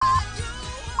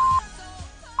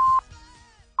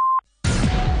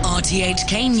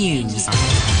RTHK News.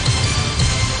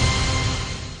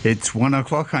 It's 1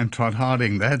 o'clock. I'm Todd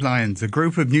Harding. The headlines. A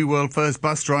group of New World First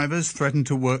bus drivers threatened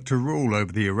to work to rule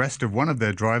over the arrest of one of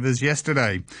their drivers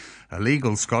yesterday. A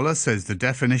legal scholar says the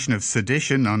definition of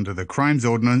sedition under the Crimes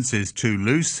Ordinance is too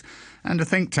loose, and a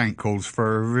think tank calls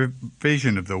for a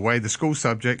revision of the way the school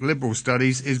subject liberal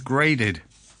studies is graded.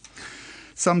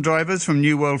 Some drivers from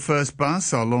New World First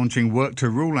Bus are launching work to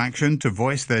rule action to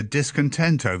voice their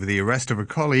discontent over the arrest of a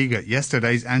colleague at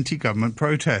yesterday's anti-government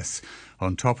protests.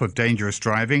 On top of dangerous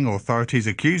driving, authorities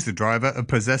accuse the driver of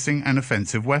possessing an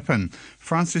offensive weapon.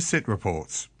 Francis Sitt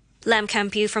reports. Lam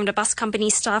Kampu from the bus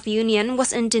company staff union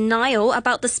was in denial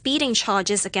about the speeding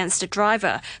charges against the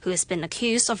driver, who has been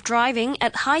accused of driving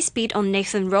at high speed on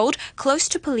Nathan Road, close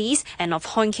to police, and of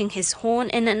honking his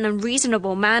horn in an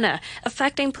unreasonable manner,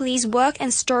 affecting police work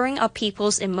and stirring up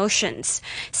people's emotions.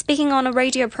 Speaking on a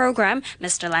radio program,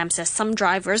 Mr. Lam says some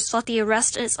drivers thought the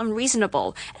arrest is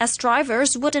unreasonable, as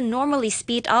drivers wouldn't normally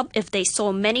speed up if they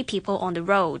saw many people on the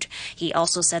road. He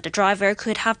also said the driver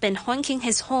could have been honking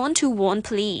his horn to warn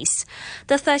police.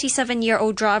 The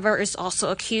 37-year-old driver is also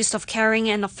accused of carrying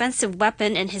an offensive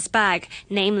weapon in his bag,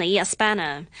 namely a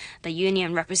spanner. The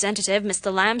union representative,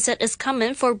 Mr. Lam, said it's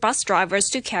common for bus drivers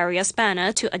to carry a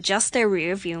spanner to adjust their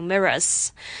rear view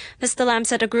mirrors. Mr. Lam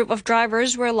said a group of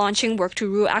drivers were launching work to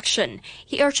rule action.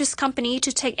 He urged his company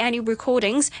to take any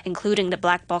recordings, including the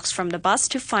black box from the bus,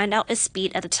 to find out its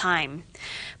speed at the time.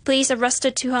 Police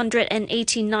arrested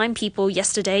 289 people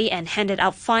yesterday and handed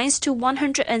out fines to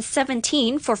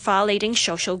 117 for violating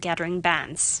social gathering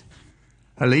bans.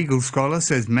 A legal scholar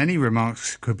says many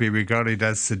remarks could be regarded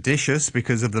as seditious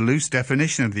because of the loose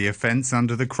definition of the offence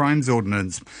under the Crimes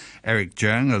Ordinance. Eric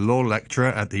Cheung, a law lecturer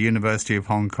at the University of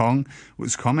Hong Kong,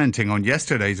 was commenting on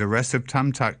yesterday's arrest of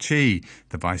Tam Tak Chi,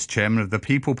 the vice-chairman of the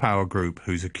People Power Group,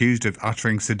 who's accused of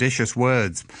uttering seditious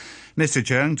words. Mr.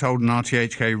 Cheung told an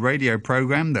RTHK radio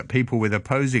programme that people with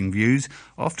opposing views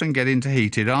often get into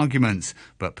heated arguments,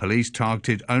 but police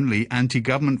targeted only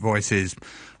anti-government voices.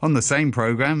 On the same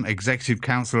programme, Executive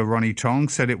Councillor Ronnie Tong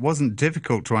said it wasn't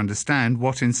difficult to understand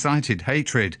what incited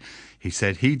hatred. He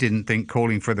said he didn't think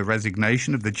calling for the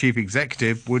resignation of the chief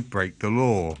executive would break the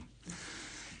law.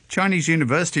 Chinese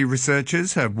university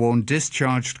researchers have warned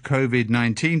discharged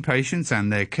COVID-19 patients and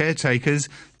their caretakers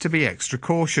to be extra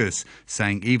cautious,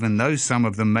 saying even though some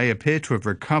of them may appear to have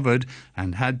recovered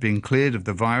and had been cleared of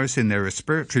the virus in their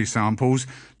respiratory samples,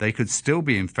 they could still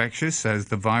be infectious as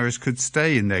the virus could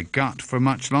stay in their gut for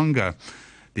much longer.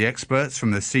 The experts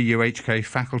from the CUHK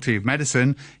Faculty of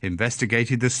Medicine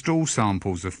investigated the stool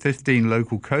samples of 15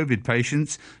 local COVID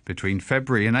patients between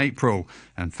February and April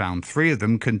and found 3 of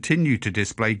them continued to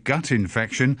display gut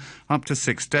infection up to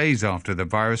 6 days after the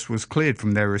virus was cleared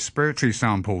from their respiratory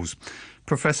samples.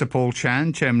 Professor Paul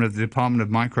Chan, chairman of the Department of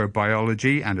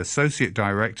Microbiology and associate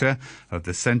director of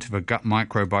the Centre for Gut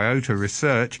Microbiota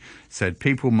Research, said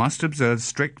people must observe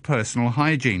strict personal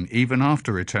hygiene even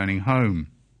after returning home.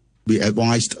 We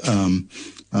advised,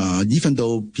 even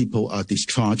though people are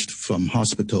discharged from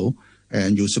hospital,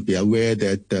 and you should be aware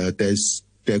that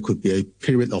there could be a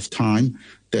period of time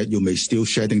that you may still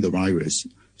shedding the virus.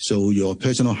 So your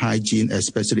personal hygiene,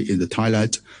 especially in the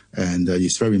toilet, and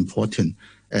is very important.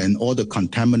 And all the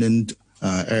contaminant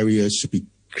areas should be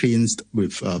cleansed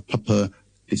with proper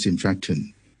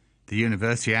disinfectant. The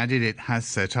university added it has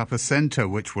set up a centre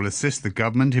which will assist the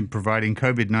government in providing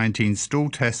COVID-19 stool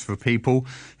tests for people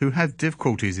who have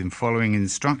difficulties in following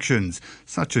instructions,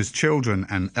 such as children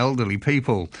and elderly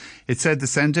people. It said the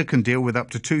centre can deal with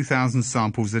up to 2,000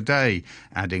 samples a day,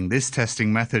 adding this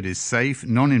testing method is safe,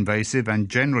 non-invasive and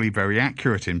generally very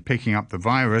accurate in picking up the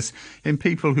virus in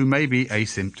people who may be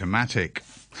asymptomatic.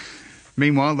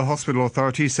 Meanwhile, the hospital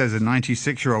authority says a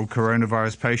 96-year-old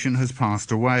coronavirus patient has passed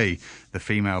away. The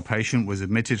female patient was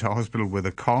admitted to hospital with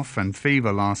a cough and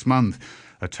fever last month.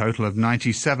 A total of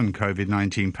 97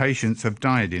 COVID-19 patients have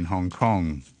died in Hong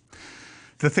Kong.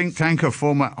 The think tank of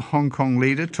former Hong Kong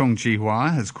leader Tung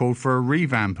Chee-hwa has called for a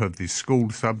revamp of the school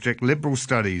subject liberal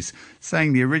studies,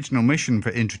 saying the original mission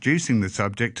for introducing the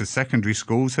subject to secondary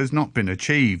schools has not been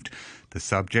achieved. The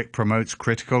subject promotes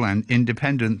critical and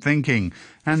independent thinking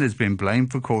and has been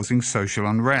blamed for causing social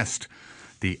unrest.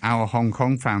 The Our Hong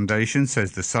Kong Foundation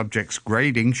says the subject's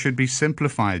grading should be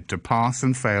simplified to pass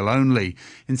and fail only,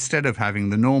 instead of having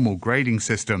the normal grading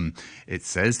system. It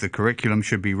says the curriculum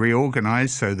should be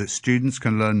reorganised so that students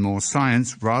can learn more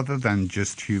science rather than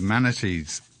just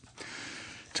humanities.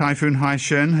 Typhoon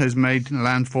Haishen has made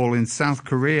landfall in South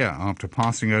Korea after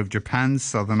passing over Japan's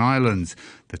southern islands.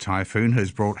 The typhoon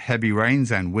has brought heavy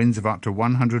rains and winds of up to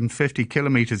 150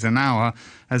 kilometres an hour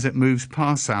as it moves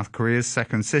past South Korea's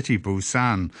second city,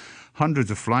 Busan.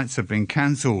 Hundreds of flights have been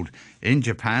cancelled. In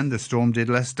Japan, the storm did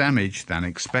less damage than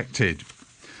expected.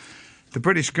 The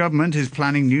British government is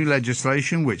planning new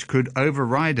legislation which could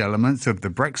override elements of the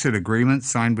Brexit agreement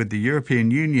signed with the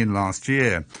European Union last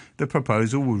year. The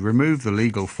proposal would remove the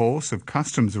legal force of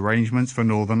customs arrangements for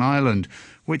Northern Ireland,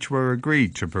 which were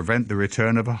agreed to prevent the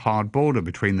return of a hard border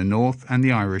between the North and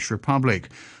the Irish Republic.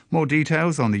 More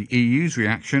details on the EU's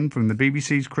reaction from the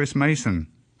BBC's Chris Mason.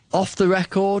 Off the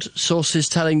record, sources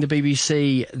telling the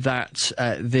BBC that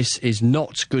this is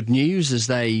not good news as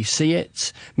they see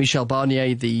it. Michel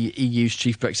Barnier, the EU's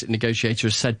chief Brexit negotiator,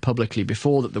 has said publicly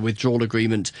before that the withdrawal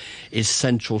agreement is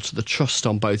central to the trust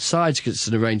on both sides because it's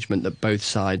an arrangement that both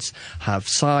sides have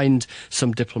signed.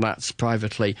 Some diplomats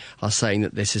privately are saying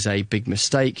that this is a big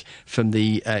mistake from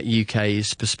the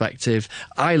UK's perspective.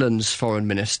 Ireland's foreign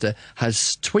minister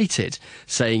has tweeted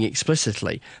saying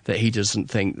explicitly that he doesn't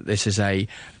think that this is a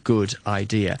good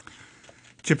idea.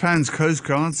 Japan's Coast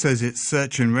Guard says its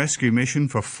search and rescue mission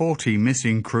for 40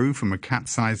 missing crew from a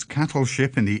capsized cattle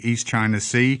ship in the East China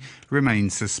Sea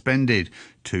remains suspended.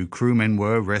 2 crewmen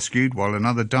were rescued while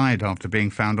another died after being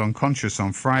found unconscious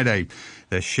on Friday.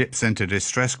 The ship sent a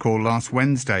distress call last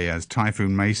Wednesday as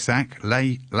Typhoon Maysak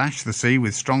lashed the sea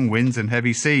with strong winds and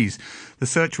heavy seas. The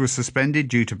search was suspended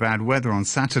due to bad weather on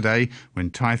Saturday when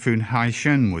Typhoon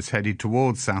Haishen was headed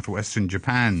towards southwestern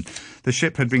Japan. The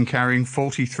ship had been carrying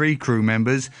 43 crew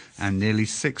members and nearly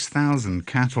 6,000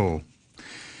 cattle.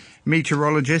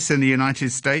 Meteorologists in the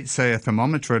United States say a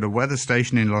thermometer at a weather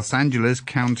station in Los Angeles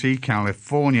County,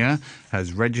 California,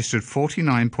 has registered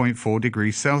 49.4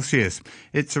 degrees Celsius.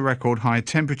 It's a record high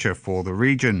temperature for the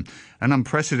region. An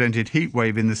unprecedented heat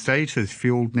wave in the state has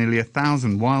fueled nearly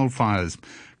 1,000 wildfires.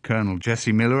 Colonel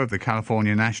Jesse Miller of the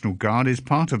California National Guard is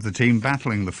part of the team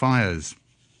battling the fires.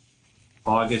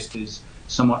 August is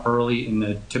somewhat early in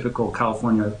the typical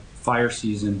California fire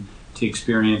season to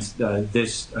experience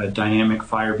this dynamic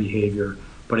fire behavior,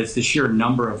 but it's the sheer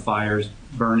number of fires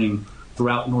burning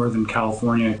throughout Northern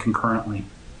California concurrently,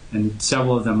 and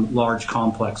several of them large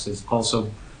complexes also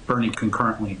burning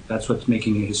concurrently. That's what's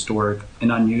making it historic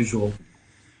and unusual.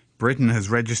 Britain has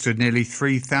registered nearly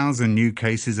 3,000 new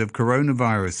cases of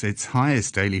coronavirus, its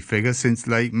highest daily figure since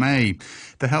late May.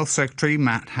 The Health Secretary,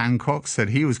 Matt Hancock, said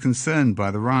he was concerned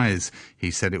by the rise. He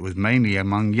said it was mainly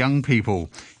among young people.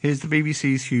 Here's the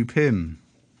BBC's Hugh Pym.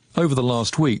 Over the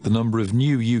last week, the number of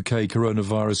new UK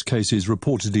coronavirus cases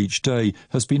reported each day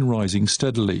has been rising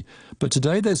steadily. But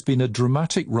today there's been a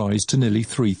dramatic rise to nearly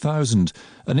 3,000,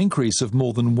 an increase of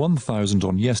more than 1,000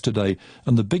 on yesterday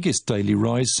and the biggest daily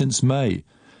rise since May.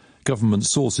 Government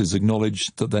sources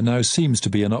acknowledge that there now seems to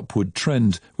be an upward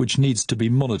trend which needs to be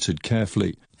monitored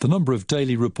carefully. The number of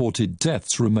daily reported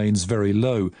deaths remains very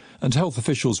low, and health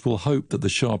officials will hope that the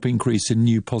sharp increase in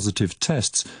new positive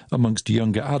tests amongst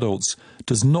younger adults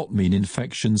does not mean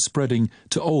infection spreading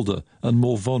to older and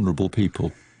more vulnerable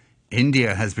people.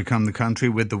 India has become the country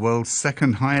with the world's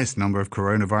second highest number of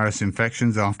coronavirus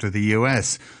infections after the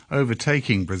US,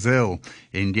 overtaking Brazil.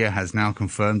 India has now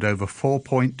confirmed over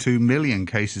 4.2 million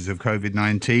cases of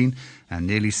COVID-19 and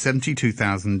nearly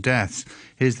 72,000 deaths.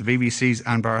 Here's the BBC's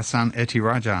Anbarasan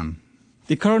Etirajan.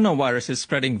 The coronavirus is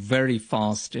spreading very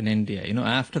fast in India.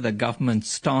 After the government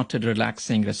started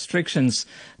relaxing restrictions,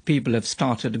 people have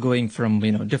started going from,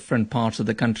 different parts of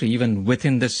the country, even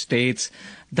within the states.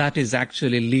 That is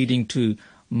actually leading to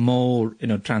more,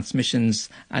 transmissions,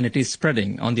 and it is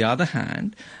spreading. On the other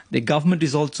hand, the government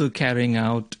is also carrying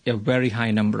out a very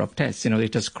high number of tests.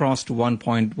 It has crossed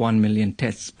 1.1 million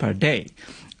tests per day.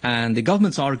 And the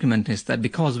government's argument is that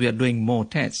because we are doing more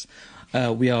tests,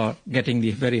 we are getting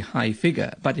the very high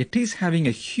figure, but it is having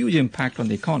a huge impact on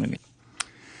the economy.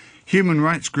 Human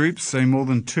rights groups say more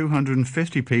than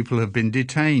 250 people have been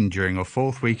detained during a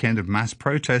fourth weekend of mass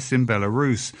protests in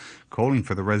Belarus, calling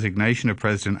for the resignation of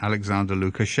President Alexander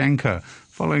Lukashenko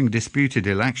following disputed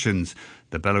elections.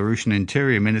 The Belarusian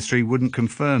Interior Ministry wouldn't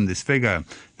confirm this figure.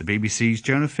 The BBC's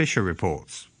Jonah Fisher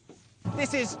reports.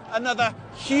 This is another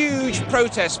huge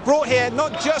protest brought here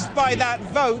not just by that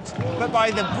vote, but by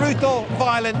the brutal,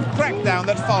 violent crackdown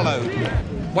that followed.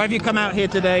 Why have you come out here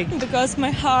today? Because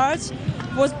my heart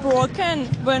was broken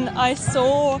when I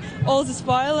saw all this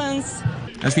violence.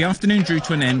 As the afternoon drew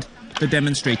to an end, the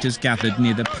demonstrators gathered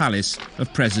near the palace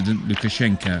of President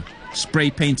Lukashenko, spray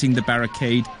painting the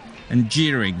barricade and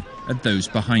jeering at those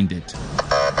behind it.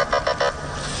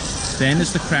 Then,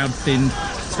 as the crowd thinned,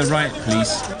 the riot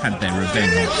police had their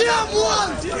revenge.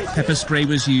 Pepper spray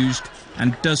was used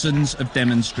and dozens of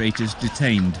demonstrators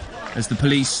detained as the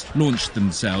police launched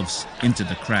themselves into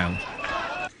the crowd.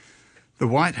 The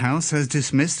White House has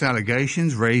dismissed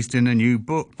allegations raised in a new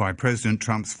book by President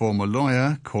Trump's former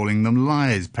lawyer, calling them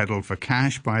lies peddled for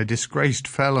cash by a disgraced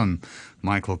felon.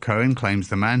 Michael Cohen claims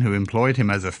the man who employed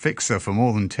him as a fixer for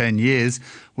more than 10 years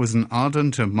was an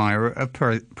ardent admirer of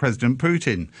President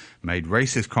Putin, made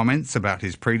racist comments about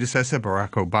his predecessor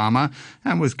Barack Obama,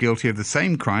 and was guilty of the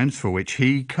same crimes for which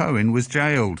he, Cohen, was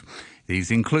jailed.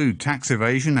 These include tax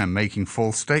evasion and making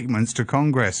false statements to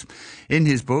Congress. In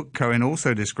his book, Cohen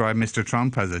also described Mr.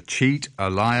 Trump as a cheat, a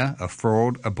liar, a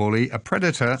fraud, a bully, a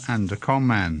predator and a con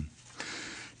man.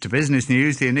 To business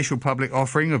news, the initial public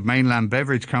offering of mainland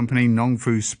beverage company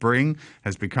Nongfu Spring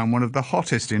has become one of the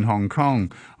hottest in Hong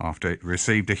Kong after it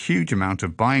received a huge amount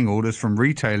of buying orders from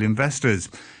retail investors.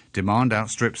 Demand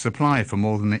outstripped supply for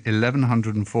more than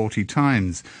 1,140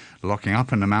 times, locking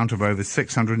up an amount of over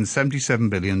 $677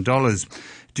 billion.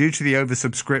 Due to the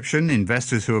oversubscription,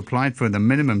 investors who applied for the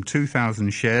minimum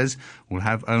 2,000 shares will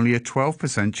have only a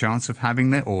 12% chance of having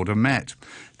their order met.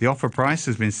 The offer price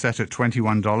has been set at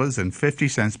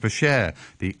 $21.50 per share,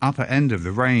 the upper end of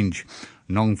the range.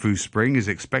 Nongfu Spring is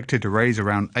expected to raise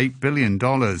around $8 billion.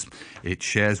 Its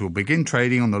shares will begin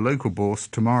trading on the local bourse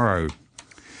tomorrow.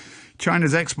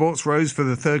 China's exports rose for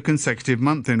the third consecutive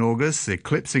month in August,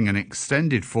 eclipsing an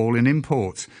extended fall in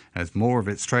imports as more of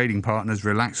its trading partners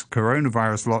relaxed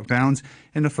coronavirus lockdowns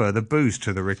in a further boost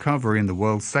to the recovery in the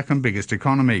world's second biggest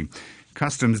economy.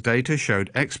 Customs data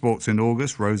showed exports in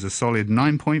August rose a solid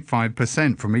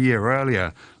 9.5% from a year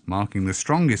earlier, marking the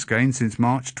strongest gain since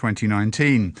March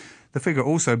 2019. The figure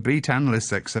also beat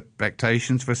analysts'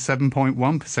 expectations for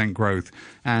 7.1% growth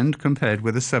and compared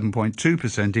with a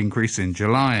 7.2% increase in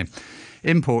July.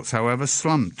 Imports, however,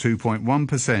 slumped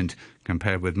 2.1%,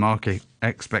 compared with market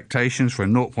expectations for a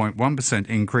 0.1%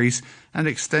 increase and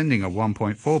extending a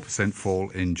 1.4% fall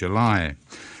in July.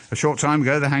 A short time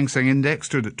ago, the Hang Seng Index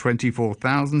stood at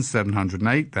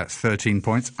 24,708. That's 13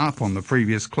 points up on the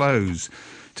previous close.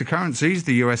 To currencies,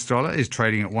 the US dollar is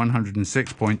trading at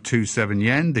 106.27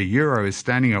 yen, the euro is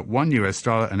standing at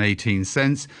 $1 and 18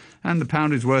 cents, and the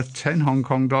pound is worth 10 Hong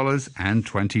Kong dollars and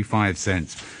 25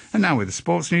 cents. And now with the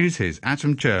sports news, here's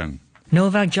Atom Cheung.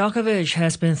 Novak Djokovic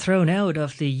has been thrown out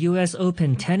of the U.S.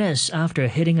 Open tennis after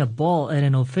hitting a ball at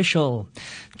an official.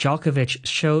 Djokovic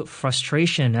showed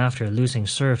frustration after losing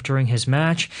serve during his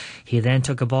match. He then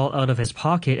took a ball out of his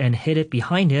pocket and hit it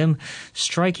behind him,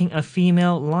 striking a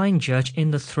female line judge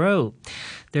in the throat.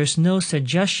 There's no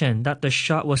suggestion that the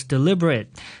shot was deliberate,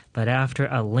 but after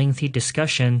a lengthy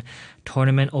discussion,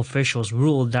 tournament officials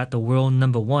ruled that the world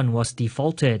number one was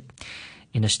defaulted.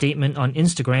 In a statement on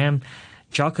Instagram,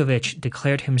 Djokovic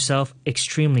declared himself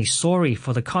extremely sorry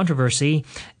for the controversy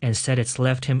and said it's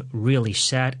left him really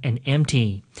sad and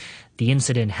empty. The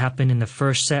incident happened in the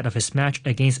first set of his match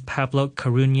against Pablo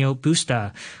Carreño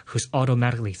Busta, who's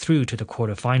automatically through to the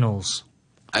quarterfinals.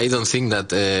 I don't think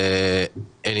that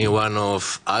any one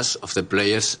of us, of the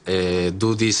players,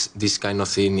 do this kind of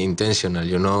thing intentional,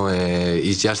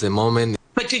 it's just the moment.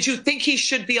 But did you think he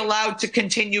should be allowed to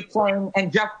continue playing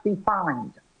and just be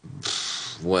fined?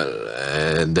 Well,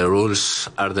 the rules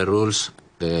are the rules.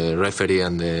 The referee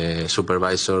and the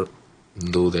supervisor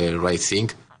do the right thing.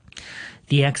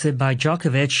 The exit by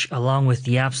Djokovic, along with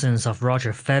the absence of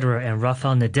Roger Federer and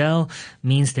Rafael Nadal,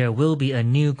 means there will be a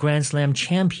new Grand Slam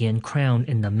champion crowned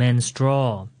in the men's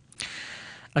draw.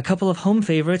 A couple of home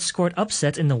favorites scored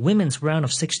upsets in the women's round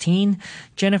of 16.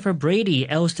 Jennifer Brady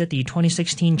ousted the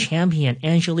 2016 champion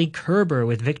Angelique Kerber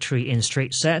with victory in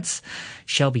straight sets.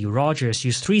 Shelby Rogers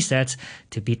used 3 sets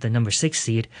to beat the number 6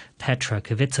 seed Petra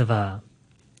Kvitova.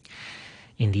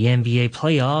 In the NBA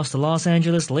playoffs, the Los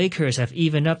Angeles Lakers have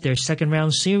evened up their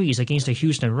second-round series against the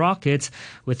Houston Rockets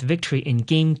with victory in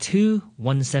Game 2,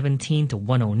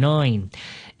 117-109.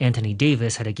 Anthony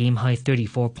Davis had a game-high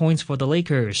 34 points for the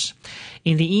Lakers.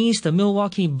 In the East, the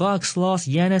Milwaukee Bucks lost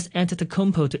Giannis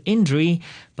Antetokounmpo to injury,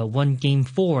 but won Game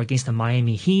 4 against the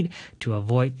Miami Heat to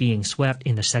avoid being swept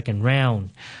in the second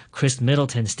round. Chris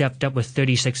Middleton stepped up with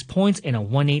 36 points in a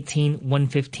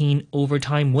 118-115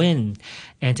 overtime win.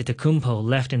 Antetokounmpo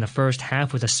left in the first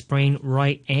half with a sprained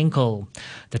right ankle.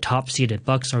 The top-seeded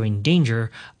Bucks are in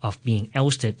danger of being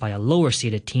ousted by a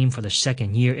lower-seeded team for the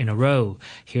second year in a row.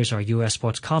 Here's our U.S.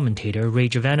 sports commentator, Ray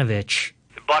Jovanovich.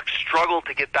 Bucks struggled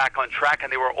to get back on track, and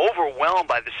they were overwhelmed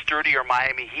by the sturdier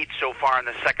Miami Heat so far in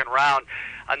the second round.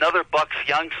 Another Bucks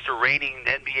youngster, reigning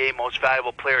NBA Most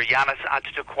Valuable Player, Giannis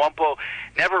Antetokounmpo,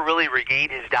 never really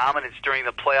regained his dominance during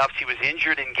the playoffs. He was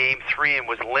injured in Game 3 and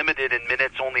was limited in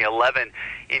minutes, only 11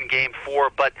 in Game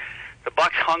 4. But the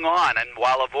Bucks hung on, and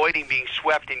while avoiding being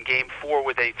swept in Game 4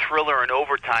 with a thriller in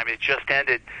overtime, it just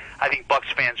ended. I think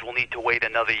Bucks fans will need to wait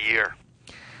another year.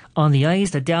 On the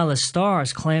ice, the Dallas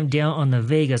Stars clamped down on the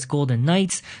Vegas Golden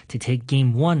Knights to take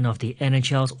Game 1 of the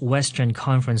NHL's Western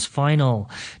Conference Final.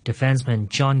 Defenseman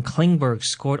John Klingberg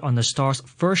scored on the Stars'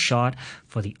 first shot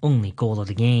for the only goal of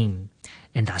the game.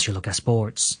 And that's your look at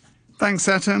sports. Thanks,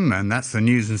 Atom, and that's the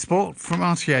news and sport from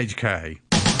RTHK.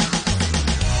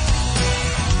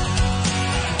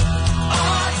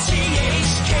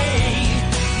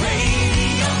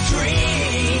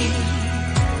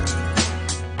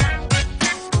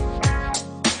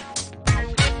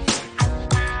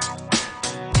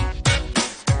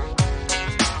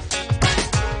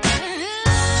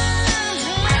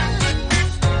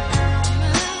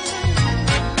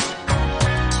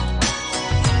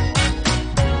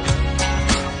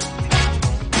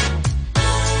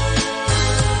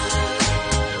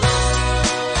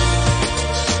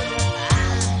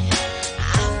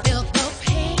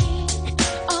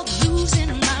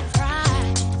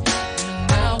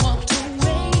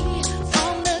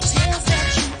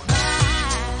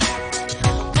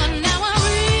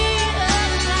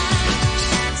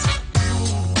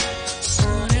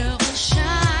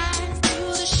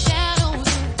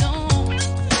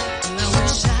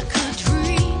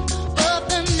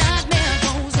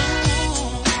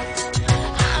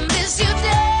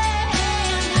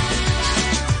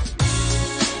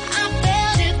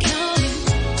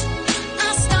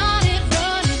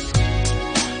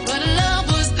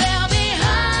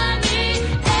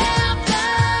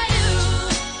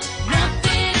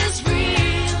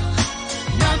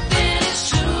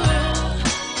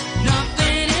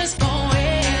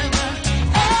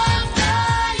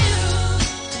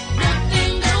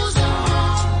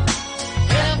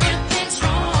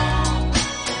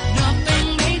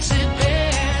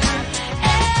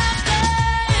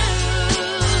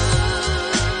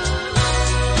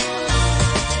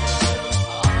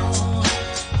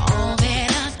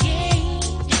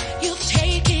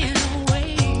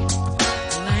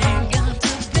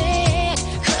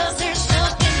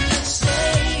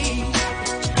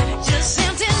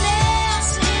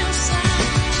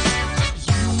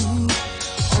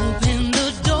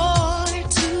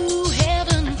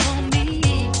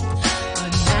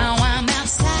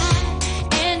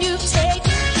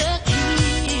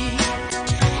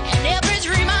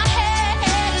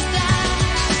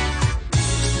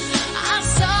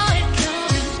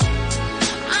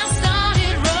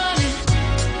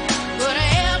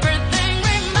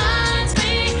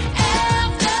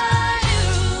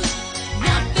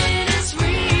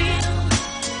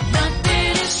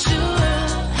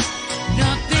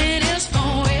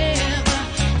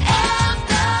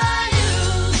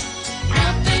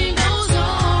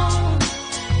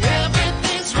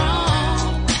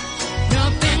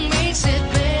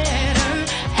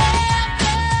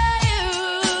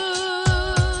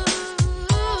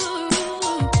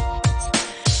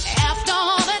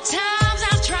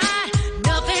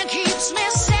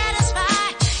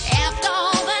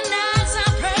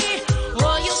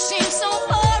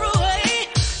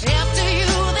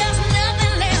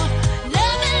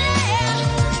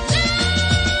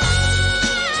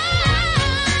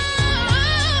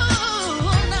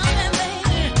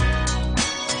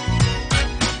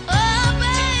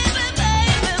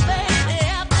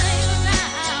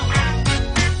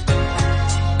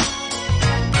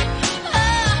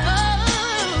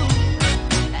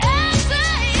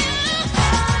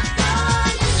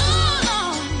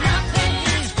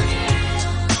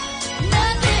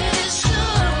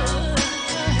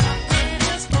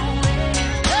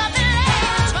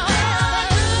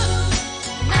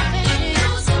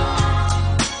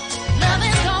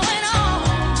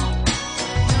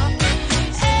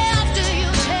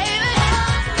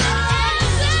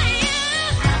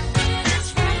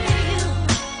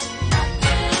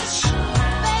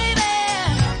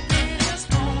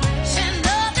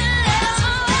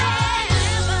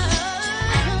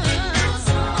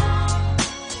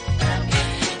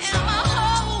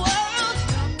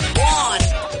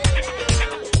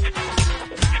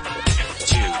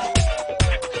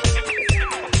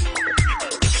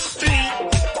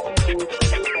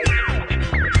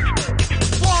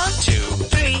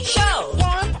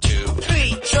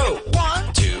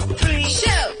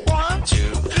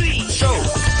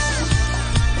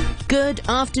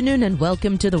 afternoon and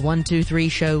welcome to the 123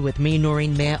 show with me,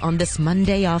 Noreen Mayer, on this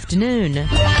Monday afternoon.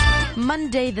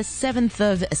 Monday the 7th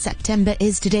of September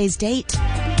is today's date.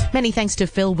 Many thanks to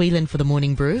Phil Whelan for the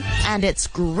morning brew, and it's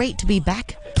great to be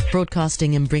back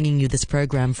broadcasting and bringing you this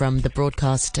program from the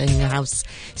Broadcasting House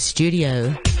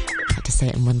studio. I had to say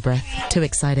it in one breath. Too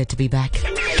excited to be back.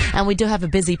 And we do have a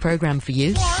busy program for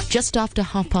you. Just after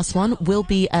 1:30, we'll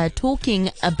be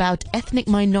talking about ethnic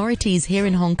minorities here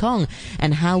in Hong Kong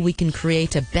and how we can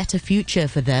create a better future for them.